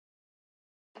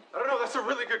that's a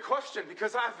really good question,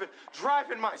 because I've been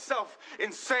driving myself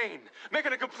insane,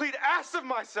 making a complete ass of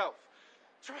myself.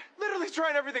 Literally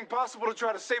trying everything possible to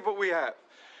try to save what we have.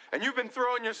 And you've been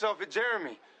throwing yourself at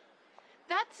Jeremy.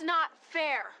 That's not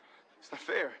fair. It's not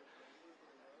fair.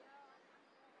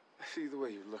 I see the way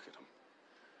you look at him.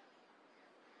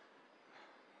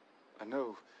 I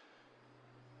know.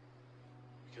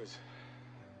 Because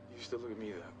you used to look at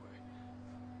me that way.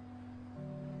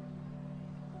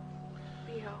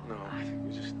 Leo. No, I think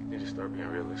we just need to start being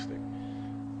realistic.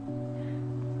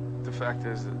 The fact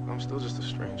is that I'm still just a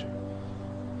stranger.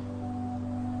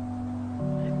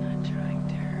 I'm not trying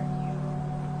to hurt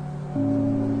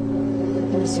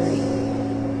you. Misery.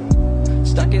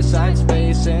 Stuck inside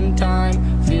space and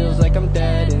time, feels like I'm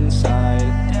dead inside.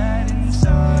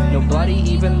 Nobody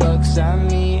even looks at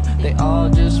me, they all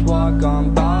just walk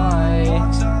on by.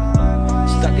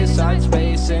 Stuck inside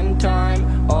space and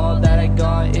time, all that I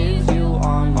got is you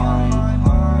on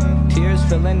mine. Tears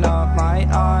filling up my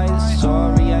eyes,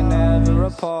 sorry I never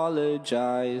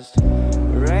apologized.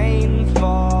 Rain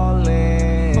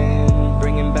falling,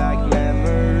 bringing back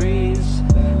memories.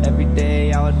 Every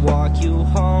day I would walk you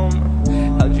home,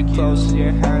 held you close so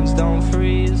your hands don't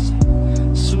freeze.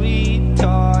 Sweet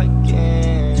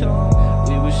talking,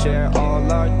 we would share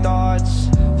all our thoughts.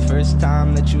 First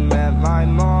time that you met my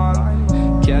mom,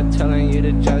 kept telling you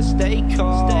to just stay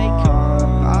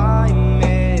calm. I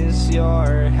miss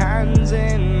your hands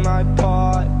in my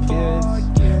pockets,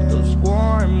 those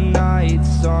warm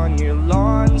nights on your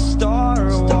lawn, star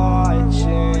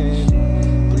watching.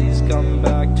 Please come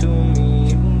back to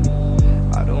me,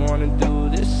 I don't wanna do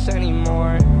this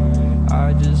anymore.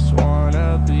 I just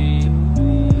wanna be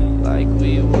like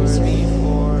we were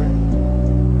before.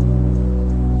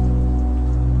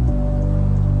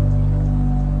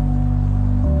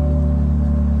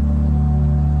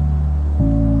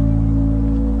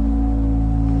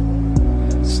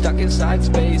 Stuck inside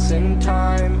space and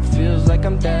time, feels like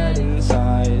I'm dead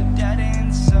inside.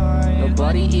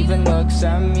 Nobody even looks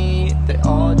at me, they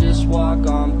all just walk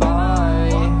on by.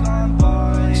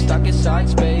 Stuck inside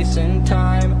space and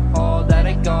time, all that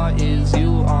I got is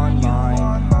you on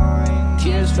mine.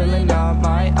 Tears filling up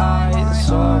my eyes,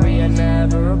 sorry I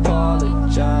never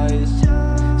apologized.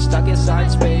 Stuck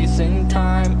inside space and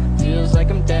time, feels like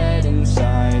I'm dead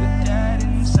inside.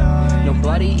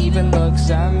 Nobody even looks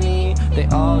at me, they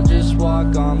all just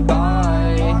walk on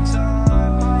by.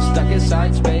 Stuck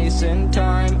inside space and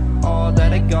time, all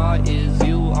that I got is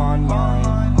you on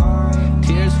mine.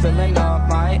 Tears filling up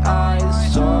my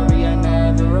eyes, sorry I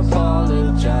never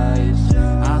apologized.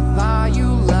 I thought you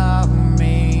loved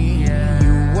me,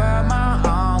 you were my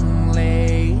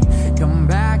only. Come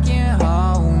back and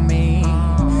hold me,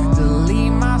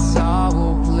 delete my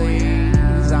soul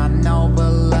please. I know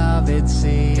beloved,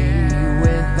 see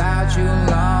without you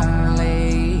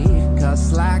lonely,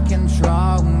 cause like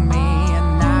control me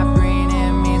and not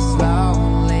breathing me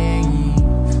slowly.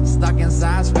 Stuck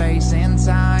inside space and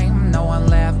time, no one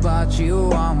left but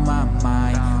you on my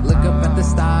mind. Look up at the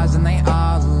stars and they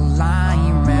all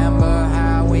align. Remember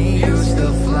how we used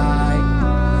to fly.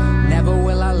 Never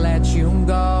will I let you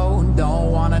go,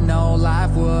 don't wanna know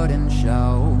life wouldn't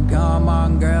show. Come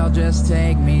on girl, just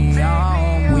take me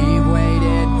home, we've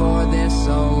waited for this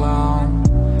so long.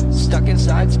 Stuck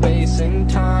inside space and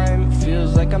time,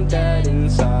 feels like I'm dead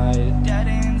inside.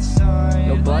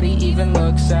 Nobody even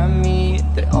looks at me,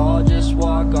 they all just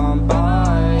walk on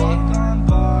by.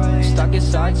 Stuck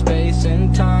inside space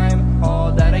and time,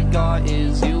 all that I got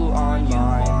is you on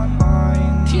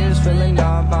mine. Tears filling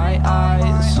up my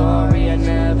eyes, sorry I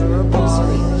never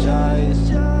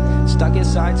apologized. Stuck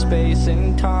inside space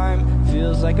and time,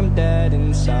 feels like I'm dead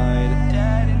inside.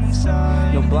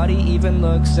 Nobody even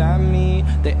looks at me,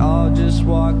 they all just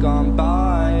walk on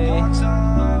by.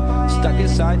 Stuck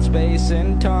inside space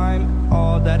and time,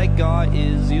 all that I got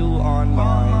is you on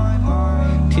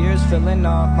mine. Tears filling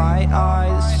up my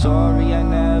eyes, sorry I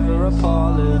never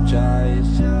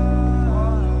apologized.